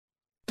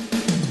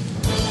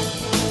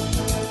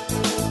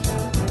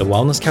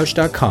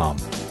thewellnesscouch.com,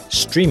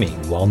 streaming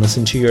wellness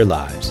into your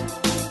lives.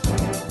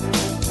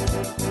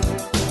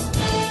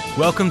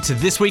 Welcome to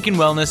This Week in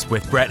Wellness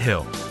with Brett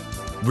Hill.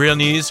 Real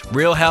news,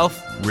 real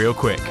health, real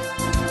quick.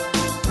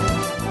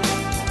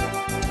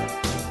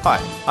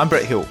 Hi, I'm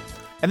Brett Hill.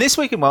 And this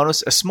week in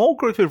wellness, a small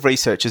group of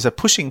researchers are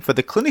pushing for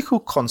the clinical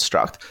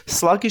construct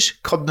sluggish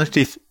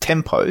cognitive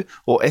tempo,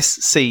 or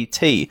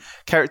SCT,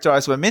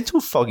 characterized by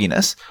mental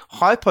fogginess,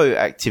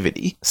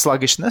 hypoactivity,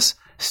 sluggishness,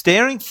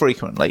 staring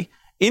frequently,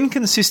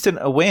 inconsistent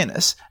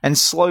awareness, and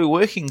slow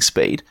working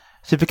speed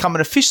to become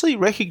an officially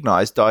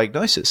recognized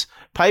diagnosis,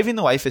 paving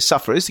the way for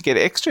sufferers to get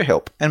extra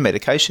help and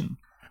medication.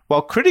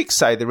 While critics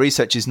say the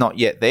research is not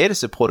yet there to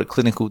support a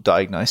clinical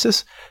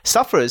diagnosis,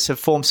 sufferers have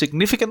formed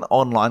significant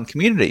online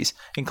communities,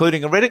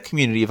 including a Reddit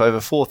community of over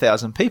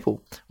 4,000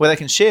 people, where they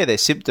can share their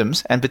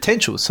symptoms and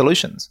potential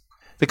solutions.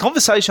 The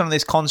conversation on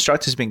this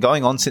construct has been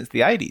going on since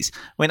the 80s,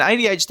 when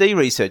ADHD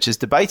researchers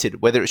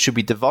debated whether it should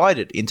be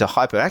divided into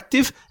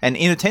hyperactive and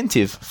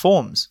inattentive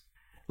forms.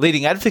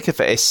 Leading advocate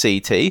for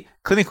SCT,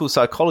 clinical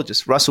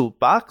psychologist Russell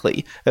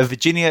Barkley of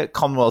Virginia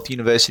Commonwealth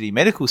University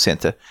Medical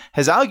Center,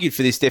 has argued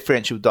for this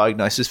differential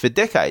diagnosis for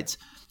decades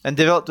and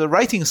developed a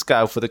rating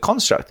scale for the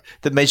construct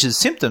that measures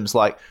symptoms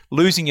like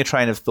losing your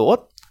train of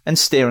thought and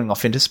staring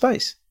off into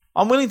space.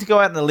 "I'm willing to go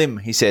out on a limb,"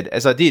 he said,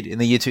 "as I did in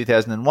the year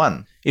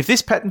 2001. If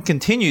this pattern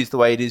continues the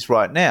way it is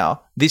right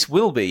now, this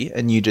will be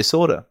a new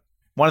disorder."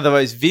 One of the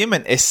most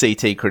vehement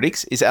SCT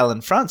critics is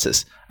Alan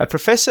Francis, a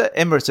professor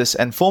emeritus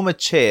and former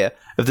chair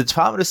of the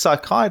Department of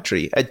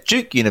Psychiatry at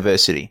Duke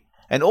University,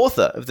 and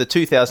author of the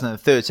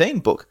 2013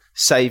 book,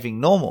 Saving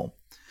Normal.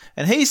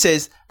 And he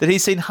says that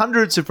he's seen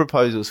hundreds of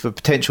proposals for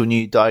potential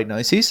new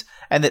diagnoses,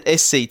 and that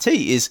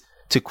SCT is,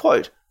 to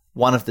quote,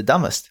 "one of the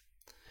dumbest."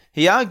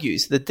 He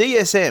argues that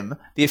DSM,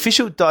 the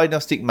official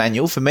diagnostic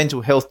manual for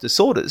mental health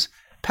disorders,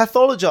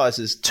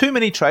 pathologizes too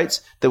many traits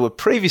that were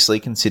previously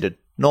considered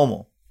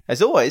normal.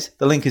 As always,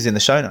 the link is in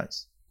the show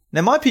notes.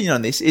 Now, my opinion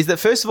on this is that,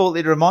 first of all,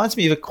 it reminds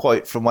me of a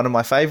quote from one of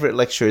my favourite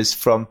lecturers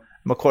from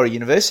Macquarie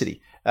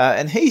University.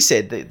 And he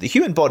said that the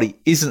human body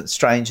isn't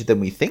stranger than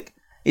we think,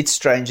 it's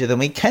stranger than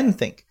we can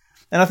think.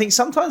 And I think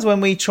sometimes when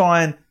we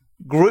try and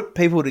group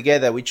people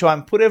together, we try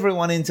and put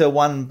everyone into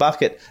one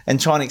bucket and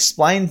try and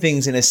explain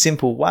things in a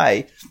simple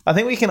way, I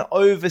think we can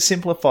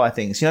oversimplify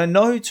things.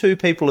 No two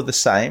people are the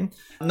same,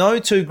 no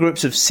two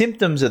groups of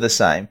symptoms are the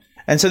same.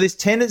 And so this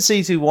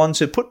tendency to want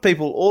to put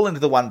people all into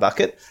the one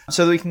bucket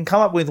so that we can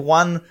come up with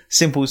one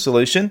simple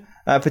solution,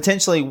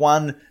 potentially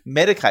one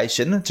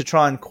medication to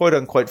try and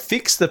quote-unquote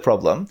fix the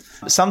problem,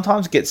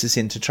 sometimes gets us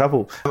into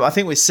trouble. I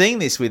think we're seeing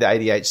this with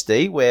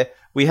ADHD, where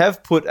we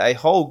have put a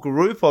whole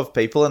group of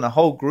people and a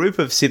whole group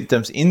of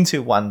symptoms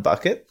into one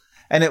bucket,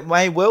 and it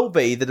may well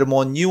be that a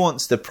more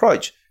nuanced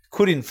approach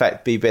could in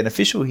fact be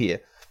beneficial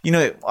here.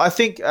 I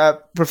think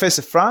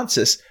Professor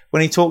Francis,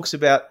 when he talks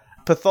about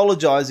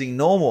pathologizing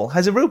normal,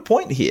 has a real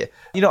point here.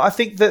 I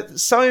think that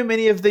so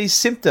many of these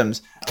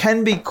symptoms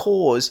can be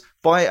caused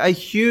by a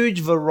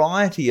huge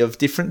variety of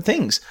different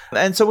things.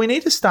 And so we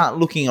need to start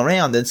looking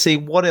around and see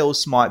what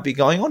else might be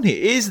going on here.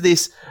 Is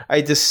this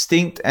a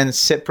distinct and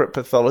separate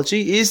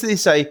pathology? Is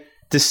this a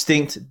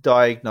distinct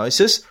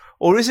diagnosis?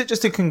 Or is it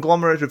just a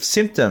conglomerate of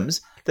symptoms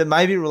that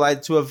may be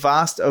related to a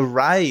vast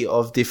array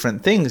of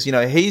different things?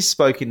 He's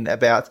spoken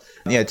about,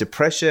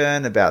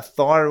 depression, about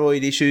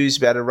thyroid issues,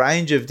 about a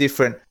range of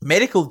different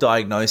medical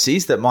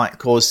diagnoses that might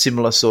cause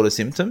similar sort of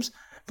symptoms.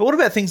 But what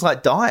about things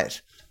like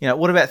diet?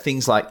 What about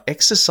things like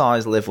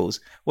exercise levels?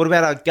 What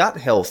about our gut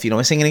health?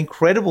 We're seeing an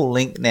incredible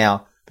link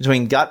now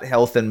between gut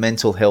health and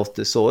mental health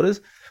disorders.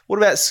 What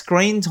about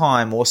screen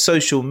time or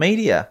social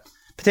media?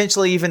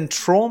 Potentially even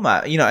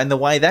trauma, and the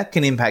way that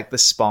can impact the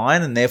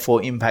spine and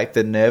therefore impact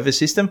the nervous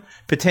system,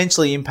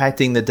 potentially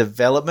impacting the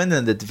development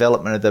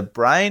of the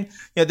brain.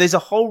 There's a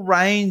whole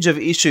range of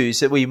issues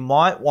that we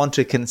might want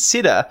to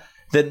consider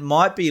that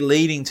might be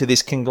leading to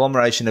this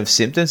conglomeration of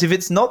symptoms. If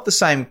it's not the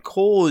same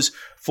cause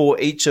for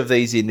each of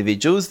these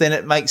individuals, then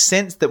it makes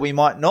sense that we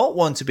might not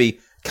want to be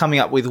coming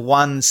up with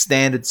one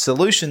standard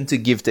solution to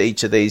give to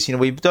each of these.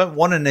 We don't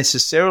want to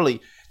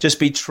necessarily just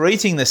be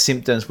treating the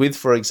symptoms with,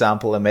 for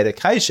example, a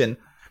medication,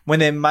 when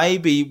there may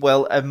be,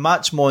 a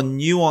much more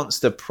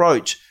nuanced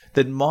approach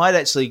that might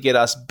actually get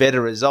us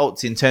better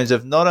results in terms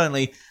of not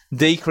only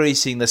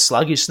decreasing the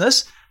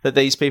sluggishness that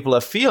these people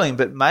are feeling,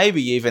 but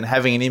maybe even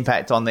having an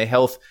impact on their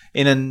health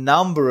in a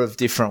number of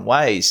different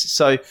ways.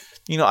 So,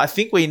 I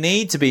think we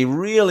need to be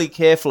really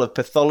careful of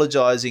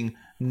pathologizing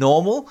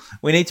normal.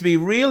 We need to be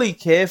really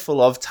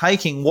careful of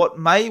taking what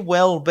may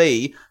well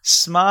be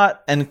smart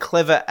and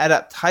clever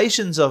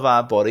adaptations of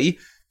our body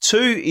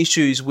to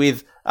issues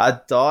with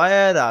our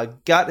diet, our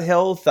gut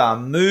health, our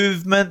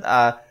movement,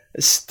 our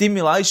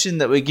stimulation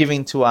that we're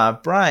giving to our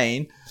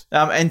brain,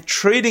 and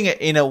treating it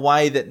in a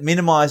way that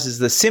minimizes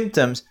the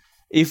symptoms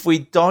if we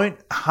don't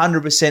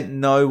 100%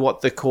 know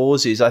what the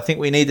cause is. I think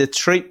we need to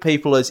treat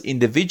people as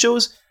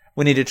individuals.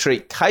 We need to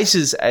treat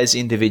cases as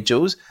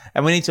individuals,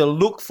 and we need to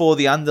look for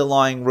the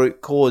underlying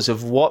root cause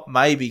of what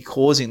may be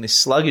causing this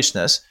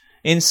sluggishness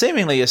in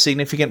seemingly a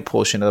significant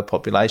portion of the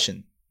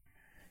population.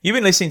 You've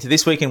been listening to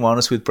This Week in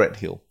Wellness with Brett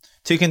Hill.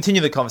 To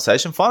continue the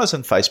conversation, find us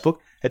on Facebook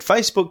at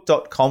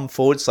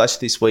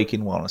facebook.com/This Week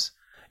in Wellness.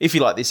 If you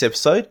like this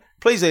episode,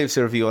 please leave us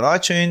a review on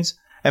iTunes.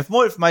 And for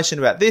more information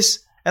about this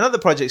and other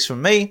projects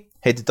from me,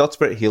 head to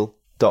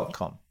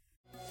drbretthill.com.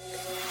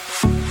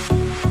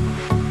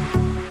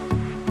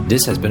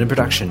 This has been a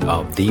production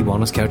of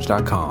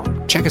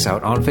TheWellnessCouch.com. Check us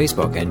out on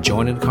Facebook and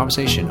join in the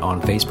conversation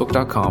on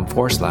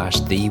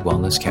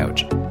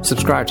Facebook.com/TheWellnessCouch.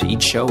 Subscribe to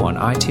each show on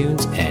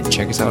iTunes and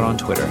check us out on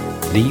Twitter.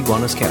 The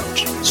Wellness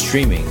Couch,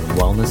 streaming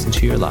wellness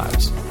into your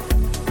lives.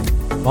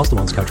 Whilst the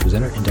Wellness Couch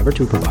presenter endeavor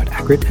to provide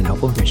accurate and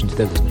helpful information to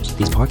their listeners,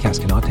 these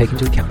podcasts cannot take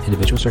into account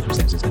individual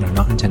circumstances and are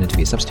not intended to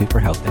be a substitute for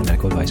health and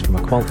medical advice from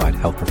a qualified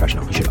health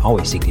professional. You should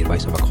always seek the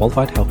advice of a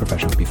qualified health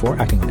professional before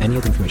acting on any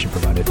of the information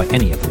provided by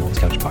any of the Wellness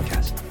Couch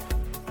podcasts.